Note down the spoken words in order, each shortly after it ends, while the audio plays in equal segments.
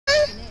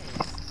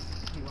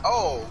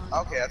Oh,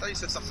 okay. I thought you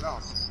said something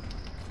else.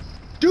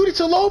 Dude, it's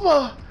a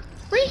Loba!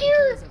 Right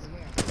here!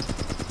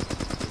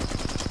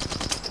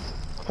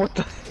 What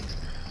the?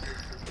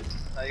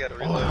 Now you gotta Oh,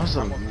 reload. that was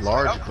a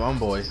large bum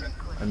boy.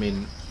 I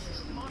mean,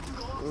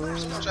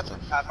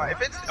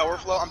 If it's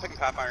overflow, I'm picking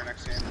Pathfinder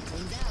next game.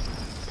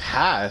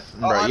 Path?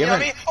 Oh, Bro, you on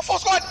me. haven't, Oh, full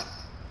squad!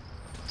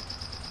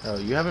 oh,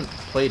 you haven't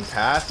played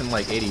Path in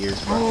like 80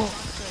 years, bro.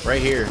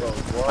 Right here.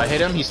 I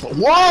hit him, he's...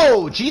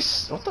 Whoa!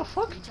 Jeez, what the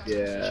fuck?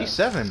 Yeah.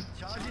 G7.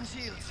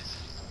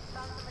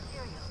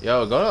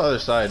 Yo, go to the other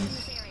side.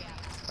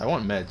 I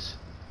want meds.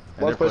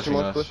 And One's they're pushing,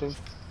 one's us. pushing.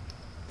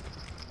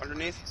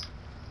 Underneath?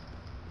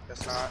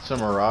 Guess not. It's a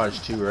Mirage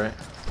too, right?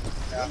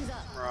 Yeah,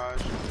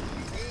 Mirage.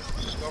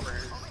 Just go over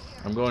here.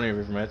 I'm going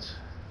over for meds.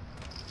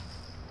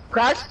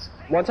 Cracked!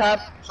 One tap.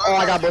 Oh,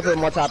 I got both of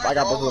them one tap. I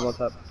got both of them one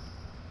tap.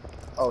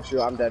 Oh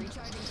shoot, I'm dead.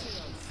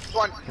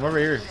 One. Come over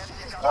here.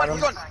 One.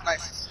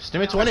 Nice.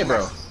 Stim it 20, bro.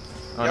 Oh,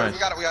 Yeah, nice. we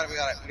got it.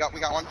 We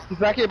got one. He's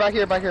back here, back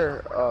here, back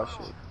here. Oh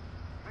shoot.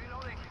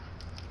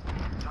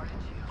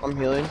 I'm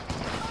healing.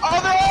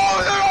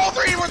 Oh, they're all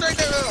three. One's right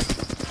there.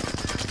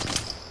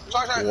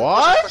 Sorry.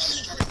 What?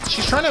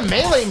 She's trying to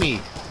melee me.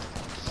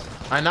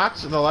 I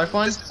knocked the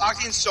lifeline. This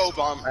Octane's so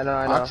bummed. I know,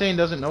 I know. Octane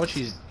doesn't know what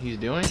he's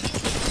doing.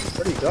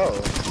 Where'd he go?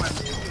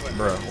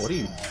 Bro, what are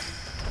you...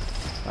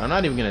 I'm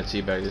not even gonna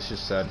teabag, this is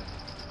just sad.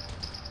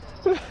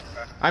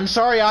 I'm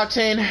sorry,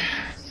 Octane.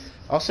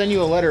 I'll send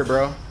you a letter,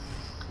 bro.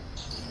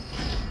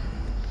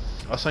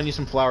 I'll send you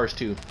some flowers,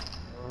 too.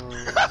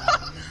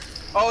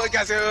 Oh,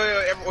 guys,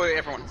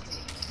 everyone.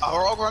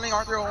 We're all running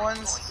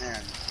R301s?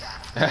 Man.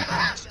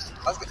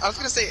 I was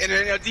gonna say,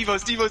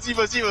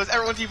 Devos.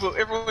 Everyone Devo.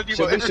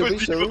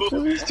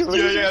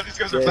 Yeah, these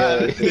guys are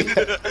bad.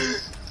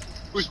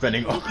 We're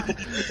spending all...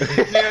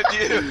 Yeah,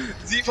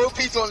 Devo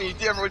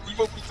P20. Everyone,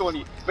 Devo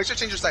P20. Make sure to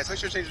change your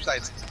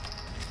sights.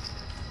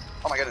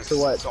 Oh my goodness. To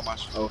what? So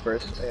much. Oh,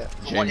 first? Yeah.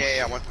 One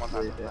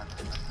time.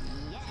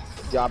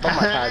 Yeah, I bought my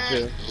pad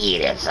too.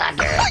 Eat it,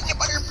 sucker. You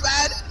butt your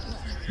pad.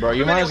 Bro,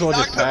 you might as well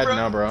just pad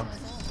now, bro.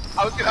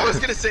 I was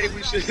gonna say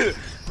we should.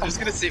 I was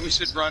gonna say we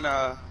should run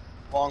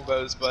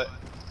longbows, but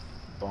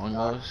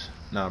Bongos?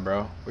 Nah,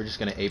 bro. We're just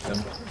gonna ape them.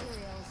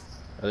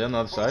 Are they on the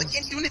other side? they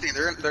can't do anything.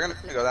 They're gonna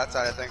go that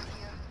side, I think.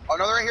 Oh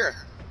no, they're right here,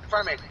 in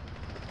front of me.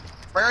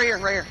 Right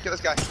here. Get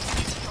this guy.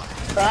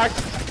 Back.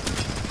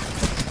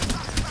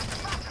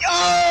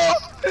 Yo!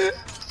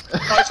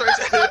 Oh, sorry.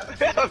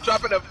 I'm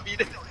dropping a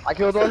beat. I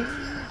killed one.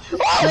 Oh,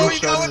 where are you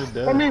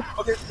going? On me.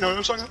 Okay,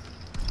 no, showing up.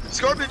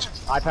 Scorpion.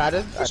 I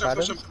padded. Push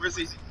him. Where's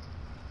he?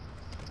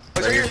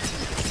 Oh, right here. Oh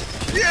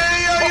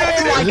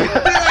Yeah. my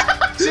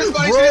God. See his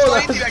body,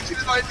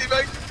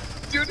 teabag.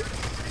 Dude.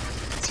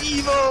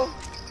 Devo.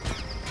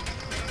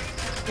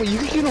 Wait, you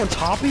can get on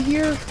top of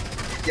here?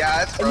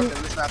 Yeah, it's broken.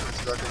 This map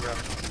is broken, bro.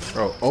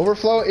 Bro,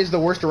 Overflow is the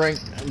worst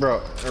ranked,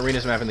 bro,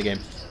 arenas map in the game.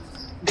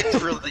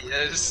 It really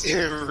is. It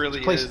really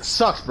This place is.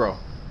 sucks, bro.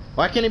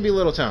 Why can't it be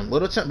Little Town?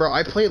 Little Town, bro,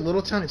 I play at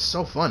Little Town, it's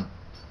so fun.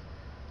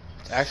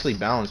 It's actually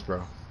balanced,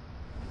 bro.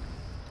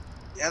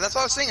 Yeah, that's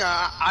what I was saying.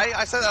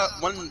 I said that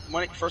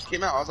when it first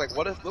came out. I was like,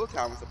 what if Little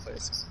Town was the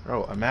place?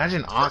 Bro,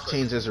 imagine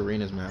Octane's as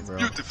arenas map, bro.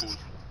 Beautiful.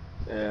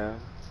 Yeah.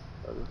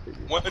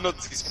 Why not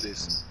this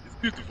place? It's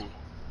beautiful.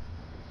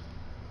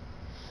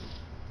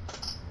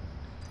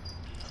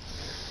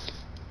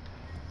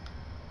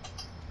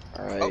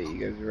 Alright, you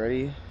guys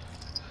ready?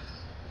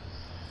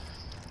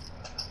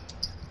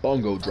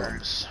 Bongo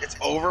drums. It's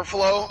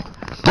Overflow?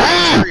 Are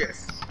you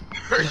serious?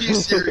 Are you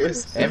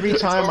serious? Every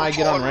It's time I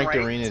get on Overflow ranked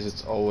and arenas,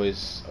 it's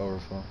always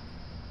Overflow.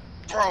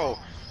 Bro,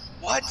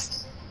 what?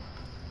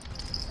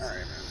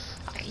 Alright,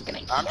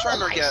 man. I'm trying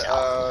to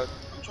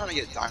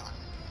get diamond.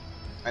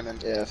 And then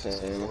Yeah,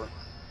 same.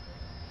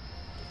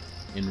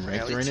 In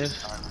ranked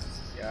arenas?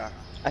 Yeah.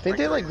 I think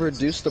they like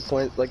reduced the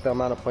point, like the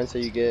amount of points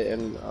that you get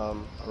in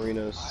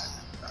arenas.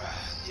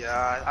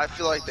 Yeah, I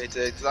feel like they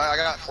did. Cause I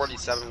got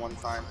 47 one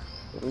time.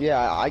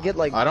 Yeah, I get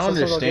like. I don't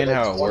sometimes I'll understand get,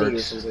 like, how it 20 or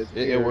works. something. It's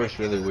It weird. works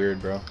really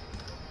weird, bro.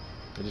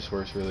 It just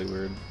works really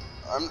weird.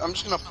 I'm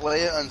just gonna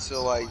play it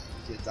until I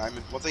get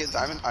diamond. Once I get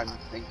diamond, I'm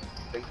thank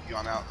you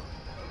on out.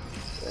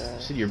 Yeah.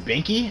 You said you're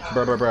Binky?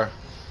 Bro. To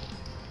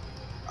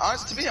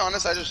be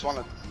honest, I just want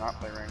to not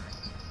play ranked.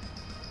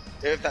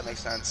 If that makes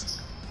sense.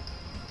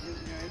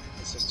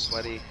 It's just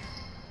sweaty.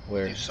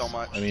 Where? Do so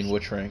much. I mean,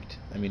 which ranked?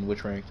 I mean,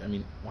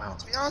 wow.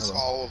 To be honest,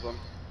 Hello. all of them.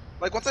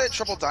 Like, once I hit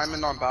triple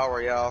diamond on Battle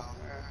Royale,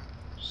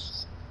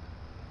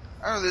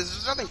 I don't know,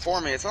 there's nothing for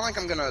me. It's not like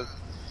I'm gonna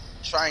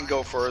try and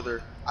go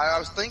further. I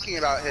was thinking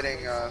about hitting,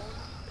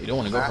 You don't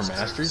want to go for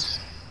Masters?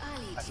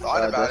 I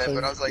thought about it, definitely.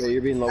 but I was like, Yeah,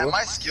 you're being at low.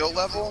 my skill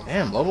level,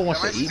 Damn, Lobo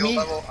wants at to my eat skill me?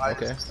 level, I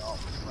Okay. just don't.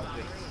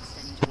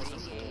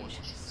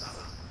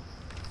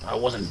 I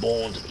wasn't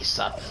born to be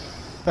subtle.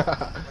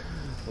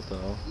 What the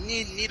hell?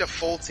 Need a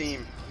full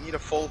team. Need a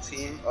full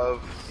team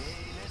of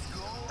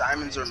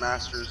diamonds or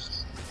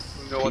masters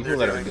who know what People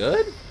they're that are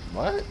doing. good?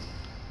 What?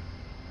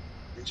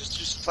 And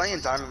just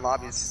playing diamond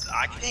lobbies.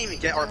 I can't even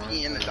get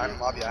RP in the diamond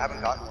lobby. I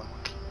haven't gotten one.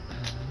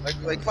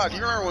 Like Cloud,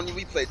 you remember when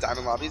we played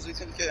diamond lobbies? We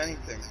couldn't get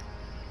anything.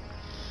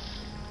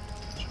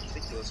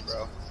 ridiculous,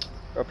 bro.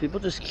 Bro, people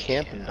just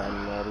camp in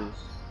diamond lobbies.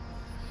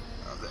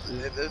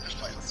 They're just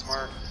playing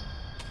smart.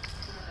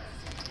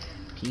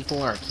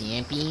 People are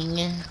camping.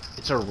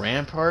 It's a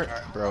rampart,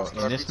 Alright, bro.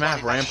 start In this map,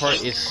 replaying my rampart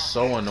shit. is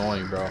so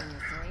annoying, bro.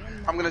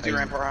 I'm gonna do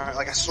rampart.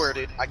 Like I swear,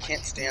 dude, I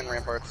can't stand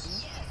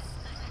ramparts.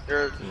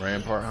 They're.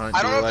 Rampart hunt.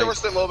 I don't know if like, they were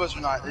still Lobos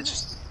or not. It's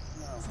just.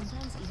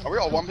 Are we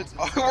all one?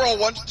 We're all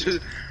one.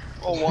 Dude,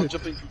 we're all one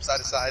jumping from side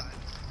to side.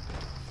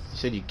 You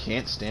said you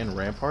can't stand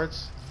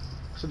ramparts?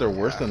 So they're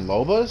worse than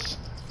Lobos?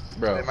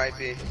 Bro, It might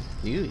be.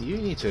 you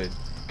need to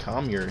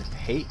calm your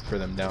hate for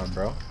them down,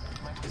 bro.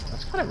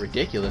 That's kind of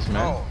ridiculous,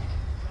 man. Oh.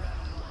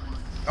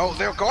 Oh,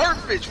 they're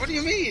garbage. What do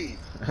you mean?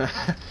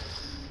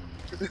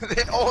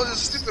 Oh, there's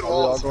stupid Are we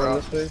all walls, going bro.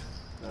 this way?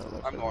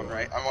 No, I'm going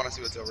right. I want to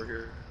see what's over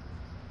here.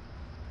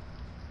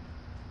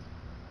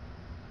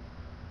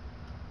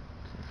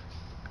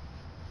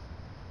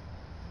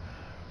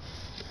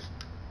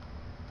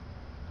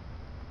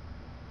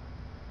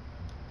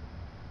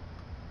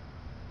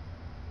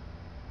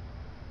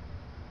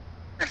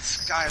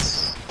 Yes,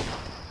 guys.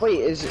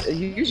 Wait, are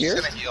you He's here?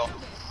 gonna heal.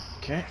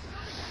 Okay.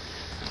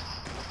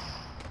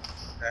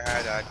 Okay,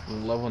 I died.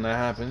 Love when that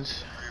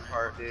happens.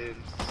 Rampart, dude.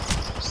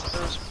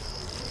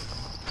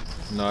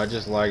 No, I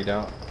just lagged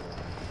out.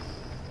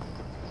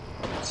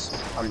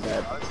 I'm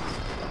dead.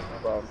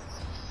 Bro.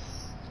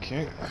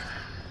 Okay.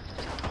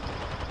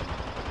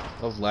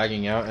 Love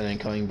lagging out and then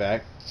coming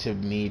back to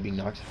me being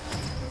knocked.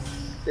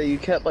 Yeah, you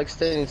kept like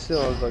standing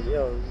still. I was like,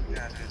 yo.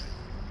 Yeah,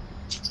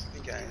 dude.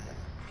 Okay.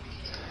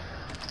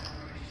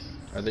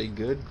 Are they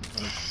good?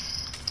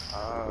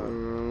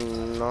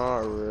 Not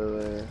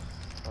really.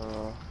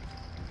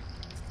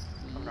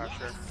 I'm not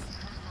sure.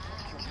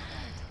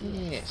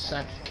 Yeah,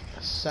 suck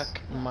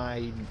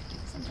my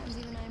Sometimes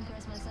even I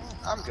impress myself.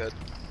 I'm good.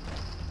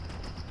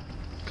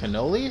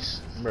 cannolis?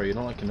 Bro, you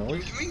don't like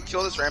cannolis? Can we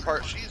kill this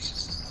rampart?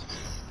 She's.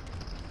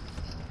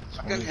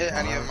 I couldn't hit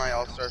any of my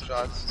all-star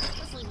shots.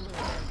 Just leave a little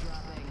air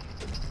dropping.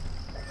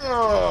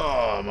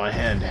 Oh, my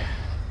hand.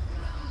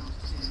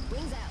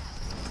 Wings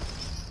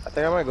out. I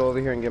think I might go over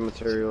here and get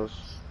materials.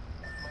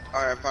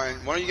 Alright, fine.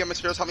 Why don't you get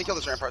materials? Help me kill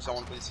this rampart,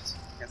 someone, please.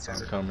 Can't stand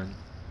I'm it. coming.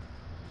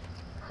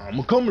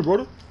 I'm coming,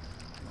 brother.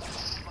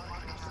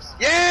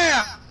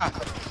 Yeah!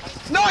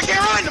 No, I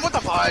can't run! What the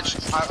fudge?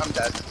 I'm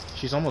dead.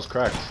 She's almost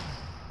cracked.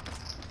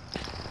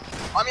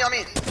 On me, on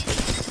me.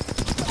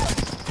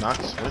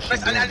 Knocked. What's she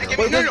Nice, I doing, give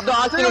bro? me- Wait, the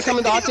Octane is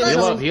coming, the Octane is Heal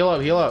coming. up, heal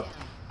up, heal up.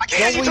 I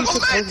can't, you Don't took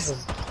waste all your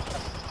meds!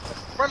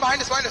 time. Run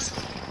behind us.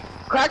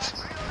 Cracked.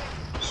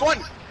 Just one.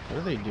 What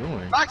are they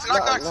doing? Knocked.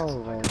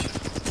 No, man.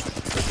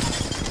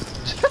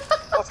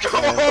 Let's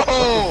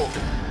go!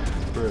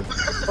 Bro,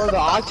 Bro, the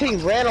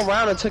Octane ran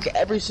around and took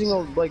every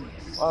single, like,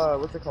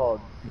 what's it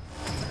called?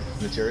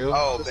 material?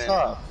 Oh, The man.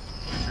 stuff.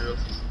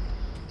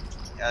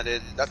 Yeah,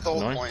 dude. That's the whole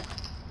Annoying. point.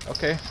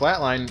 Okay,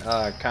 flatline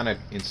kind of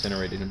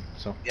incinerated him,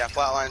 so. Yeah,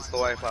 flatline's the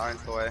way.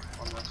 Flatline's the way.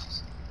 On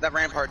this. That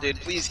rampart, dude.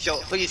 Please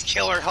kill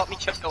her. Help me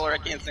kill her. I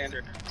can't stand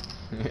her.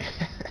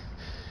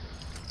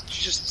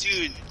 She's just,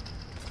 dude.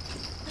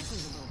 This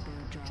is a little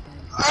bird dropping.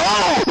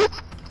 Oh!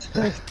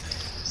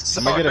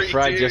 I'm gonna get a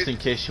frag dude. just in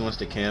case she wants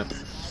to camp.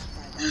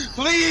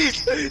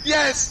 Please!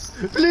 Yes!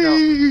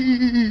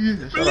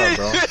 Please! Shut up,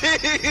 bro.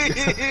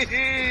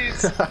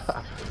 Please!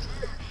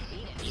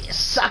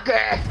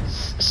 Sucker!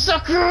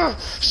 Sucker!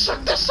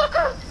 Suck the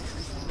sucker!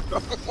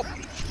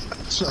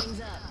 Wings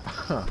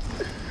up.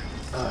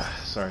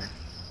 Sorry.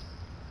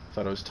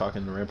 Thought I was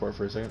talking to Rampart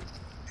for a second.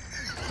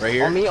 Right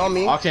here. On me.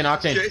 Octane.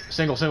 Okay.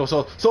 Single,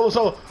 solo.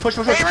 Push.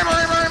 Hey,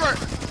 Rampart!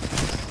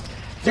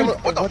 Dude,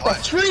 What the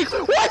fuck? Tree!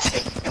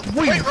 What?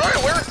 Wait,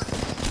 Ronan, where?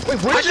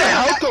 Wait, where'd your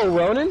health go,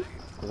 Ronan?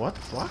 what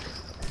the fuck?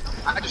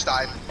 I just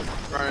died.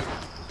 Ronan.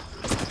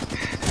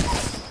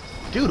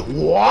 Dude, Ronan,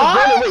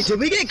 what? wait, did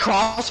we get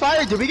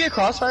crossfired? Did we get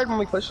crossfired when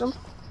we pushed him?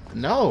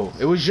 No,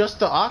 it was just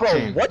the Bro,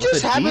 Octane. what with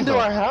just the happened to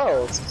Devo. our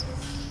health?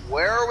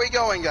 Where are we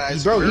going,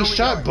 guys? Bro, Where he are we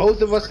shot going?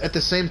 both of us at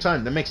the same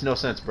time. That makes no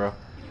sense, bro.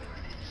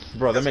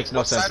 Bro, that makes no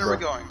What sense, side bro. are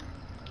we going?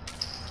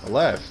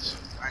 Left.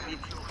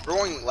 We're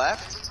going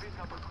left?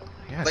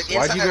 Yes, Like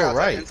why'd inside you or go outside?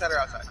 right? Inside or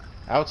outside?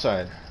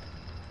 Outside.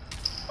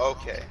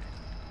 Okay.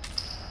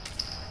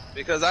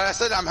 Because I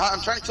said I'm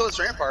trying to kill this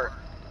rampart.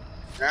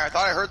 And I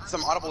thought I heard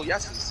some audible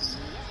yeses.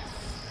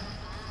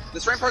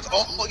 This rampart's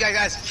all, oh, yeah,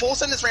 guys, full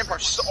send this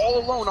rampart. She's all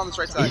alone on this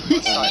right side.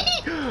 Left side.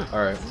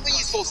 Alright.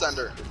 Please full send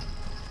her.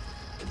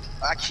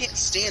 I can't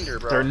stand her,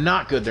 bro. They're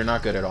not good. They're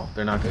not good at all.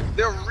 They're not good.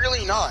 They're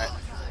really not.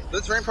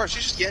 This rampart,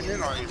 she's just getting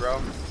in on you,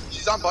 bro.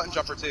 She's on button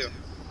jumper too.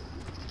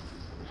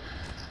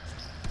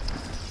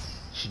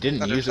 She didn't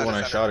Center, use it when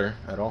center, I shot her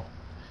at all.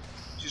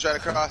 She's right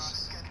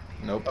across.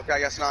 Nope. Okay, I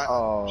guess not.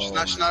 Oh. She's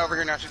not over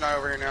here now. She's not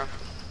over here now.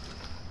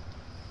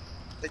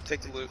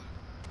 Take the loot.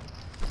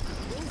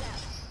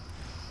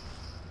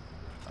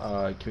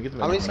 Can we get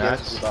them How many in skins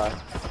mats? did you buy?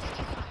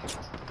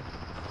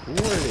 Who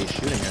are they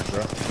shooting at,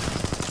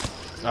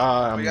 bro?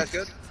 Are you guys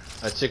good?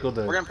 I tickled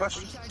We're the... gonna push.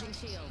 Charging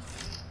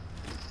shields.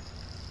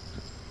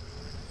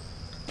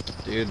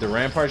 Dude, the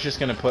rampart's just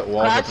gonna put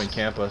walls Crack. up and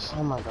camp us.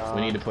 Oh my god.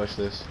 We need to push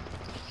this.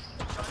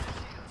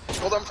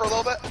 Hold them for a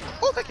little bit.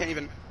 Oh, they can't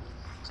even.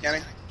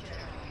 Scanning.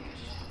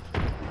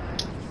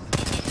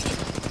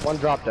 One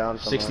drop down.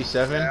 Somewhere.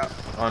 67 Yeah.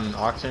 on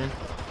Octane.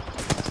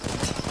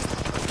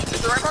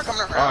 Is the rainbow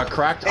coming around?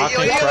 Cracked. Hey, Octane's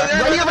yo, cracked. yo,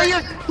 Right here, right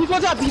here. He's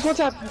one tap. He's one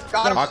tap.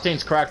 Got him.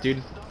 Octane's cracked,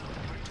 dude.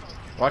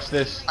 Watch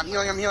this. I'm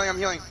healing, I'm healing, I'm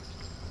healing.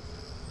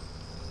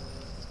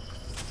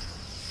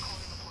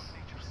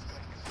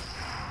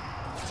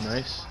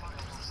 Nice.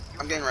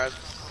 I'm getting red.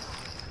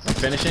 I'm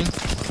finishing.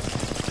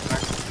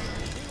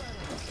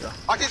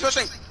 Octane's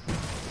pushing.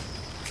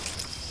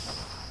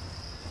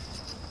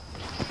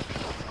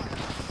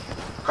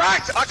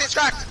 Cracked! Octane's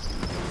cracked!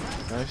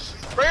 Nice.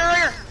 Right here, right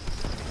here!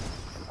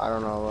 I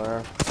don't know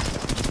where.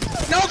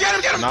 No, get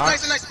him, get him! Knock.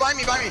 Nice, nice, by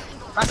me, by me.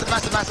 Massive,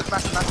 massive, massive,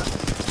 massive,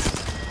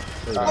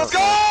 massive. There you Let's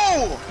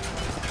go.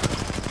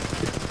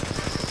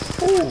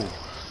 go! Ooh.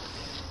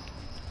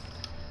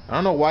 I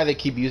don't know why they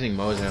keep using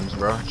Mozems,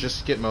 bro.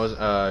 Just get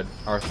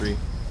R3.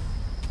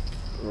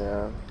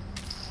 Yeah.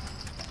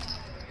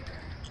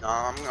 No,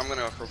 I'm gonna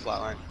go for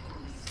flatline.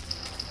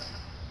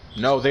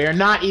 No, they are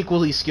not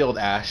equally skilled,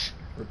 Ash.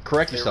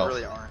 Correct They yourself.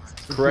 really aren't.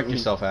 Correct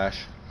yourself, Ash.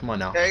 Come on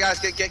now. Hey guys,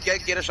 get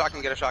a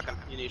shotgun, get a shotgun.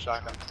 You need a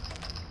shotgun.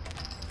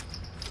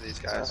 For these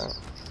guys.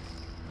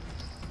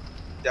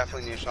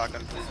 Definitely need a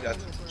shotgun for these guys.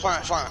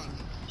 Fine.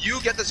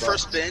 You get this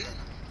first spin,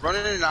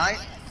 Ronan and I,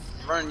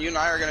 you and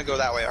I are gonna go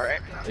that way,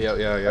 alright? Yeah.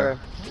 Okay.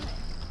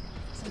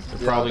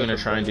 They're probably I'll gonna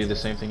go try and for do the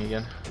same thing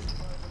again.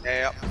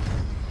 Yeah.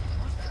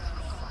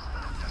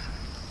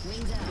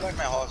 I like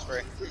my hollow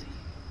spray.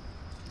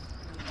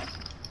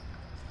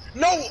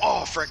 No!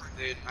 Oh, frick,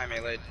 dude. I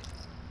meleeed.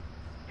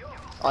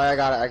 Oh, I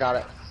got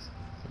it.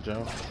 Good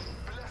job.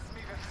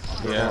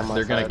 They're Yeah, on my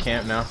they're gonna side.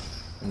 camp now.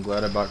 I'm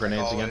glad I bought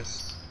grenades again.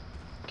 Always.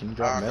 Can you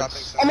drop dropping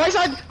meds? On my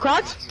side,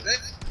 cracked.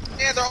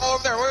 Yeah, they're all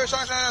over there. Wait,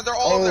 Sean, they're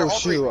all over there. Oh All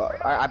three. shoot!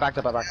 I backed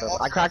up.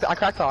 I cracked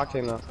the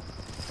Octane though.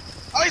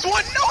 Oh, he's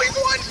one! No, he's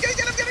one!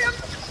 Get him!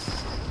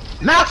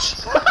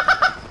 Notch!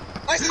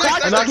 Nice,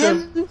 Cracked knocked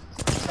him. again.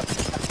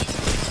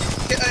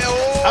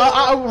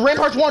 Oh.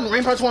 Rampart's one. No way,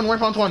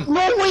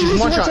 She's he's one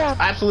one shot. tap.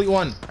 Absolutely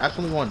one.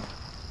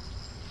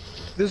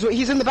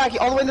 He's in the back.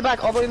 All the way in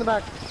the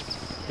back.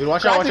 Dude,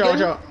 watch out. Cracked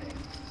again. Oh,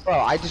 Bro,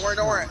 I just.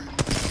 Don't worry.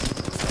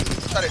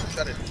 Shut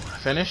it.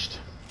 finished.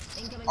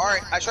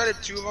 Alright, I shredded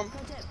 2 of them.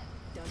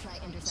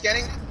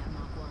 Scanning.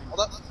 Hold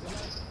up.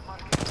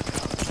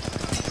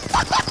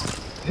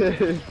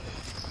 Hit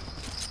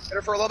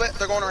her for a little bit.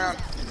 They're going around.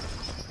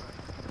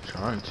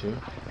 Trying to. I'm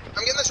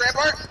getting this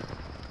rampart.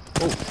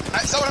 Oh,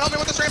 Someone help me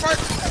with this rampart.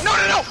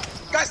 No!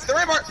 Guys, the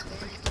rampart.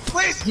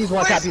 Please. He's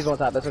one please.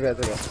 tap. That's okay.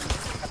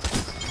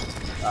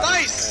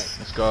 Nice.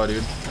 let's go,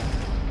 dude.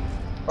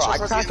 Bro, I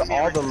Just cracked let's get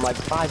all of them like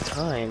 5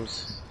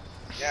 times.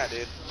 Yeah,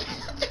 dude.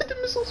 The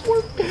missiles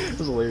work. This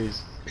is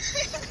hilarious.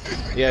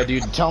 Yeah,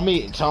 dude. Tell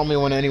me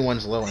when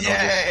anyone's low. And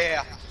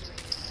Yeah.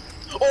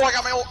 Oh, I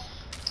got my ult.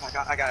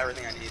 I got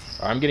everything I need.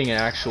 I'm getting an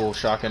actual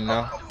shotgun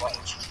now.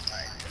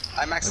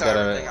 I maxed out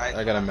everything.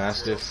 I got a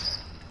Mastiff.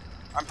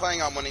 I'm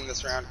planning on winning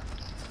this round.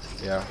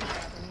 Yeah.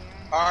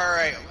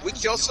 Alright, we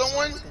kill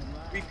someone,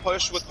 we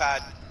push with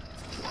pad.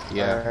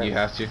 Yeah, Alright. you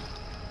have to.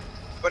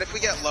 But if we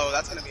get low,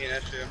 that's gonna be an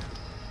issue.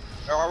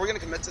 Or are we gonna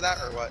commit to that,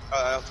 or what?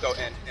 Let's go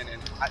in.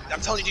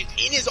 I'm telling you,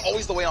 dude, in is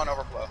always the way on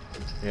overflow.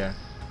 Yeah.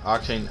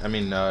 Octane,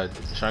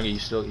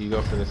 Shangi, you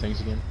go for the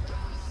things again?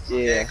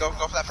 Yeah, go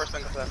for that first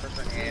spin,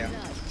 Yeah.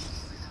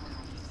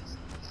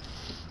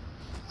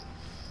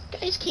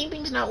 Guys,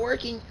 camping's not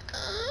working.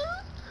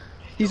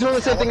 He's doing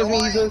the same thing as me.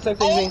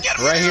 Get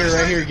him,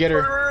 Right here, get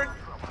her.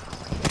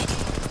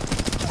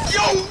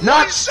 Yo,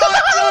 Not- one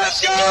shot,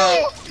 let's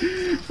go!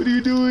 What are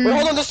you doing? Wait,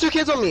 hold on. There's 2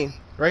 kids on me.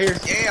 Right here.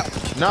 Yeah.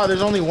 No,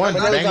 there's only one.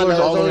 There's Bangalore's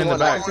all the way in the I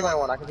back.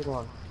 can take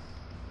one.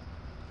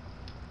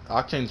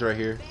 Octane's right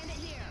here.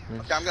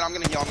 Okay, I'm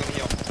gonna heal.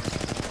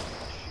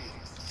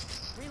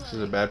 This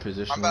is a bad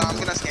position. I'm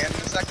gonna scan in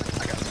a second.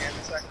 I gotta scan in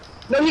a second.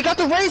 No, he got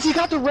the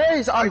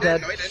raise. I'm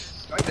dead. No, he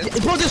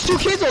didn't. Bro, there's 2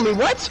 kids on me.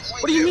 What?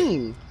 What do you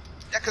mean?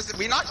 Yeah, cause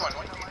we knocked one.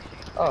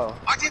 Oh.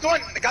 Octane's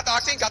one. Got the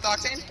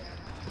octane.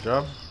 Good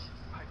job.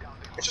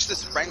 It's just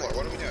this Wrangler.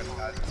 What are we doing,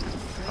 guys?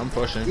 I'm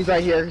pushing. He's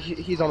right here.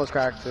 He's almost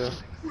cracked too.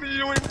 What are you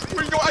doing?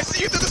 Where are you going? I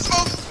see you through the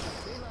smoke.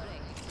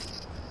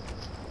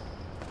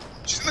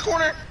 She's in the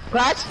corner.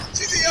 Cracked?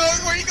 She's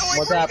where are you going?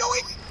 What's Where are up? you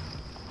going?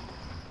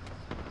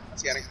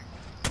 Scanning.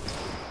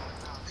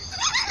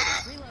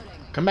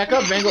 Come back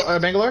up,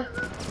 Bangalore.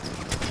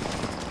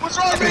 What's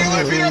wrong,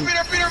 Bangalore?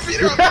 Beat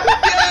her up.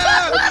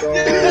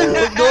 Yeah!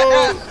 Let's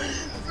go.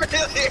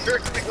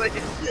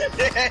 Really?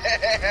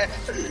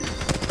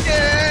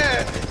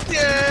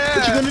 Yeah!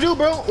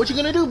 What you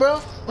gonna do, bro?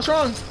 What's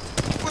wrong?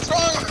 What's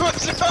wrong?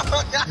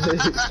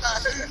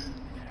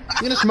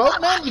 You gonna smoke,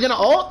 man? You gonna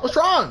ult? What's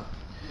wrong?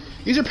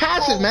 Use your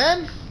passive,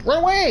 man.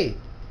 Run away.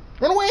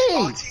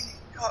 Octane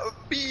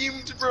got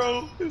beamed,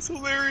 bro. It's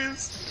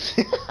hilarious.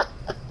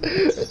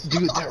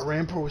 Dude, that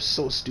Rampart was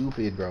so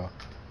stupid, bro.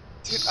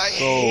 Dude, I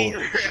hate so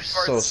Rampart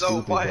so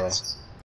stupid, much. bro.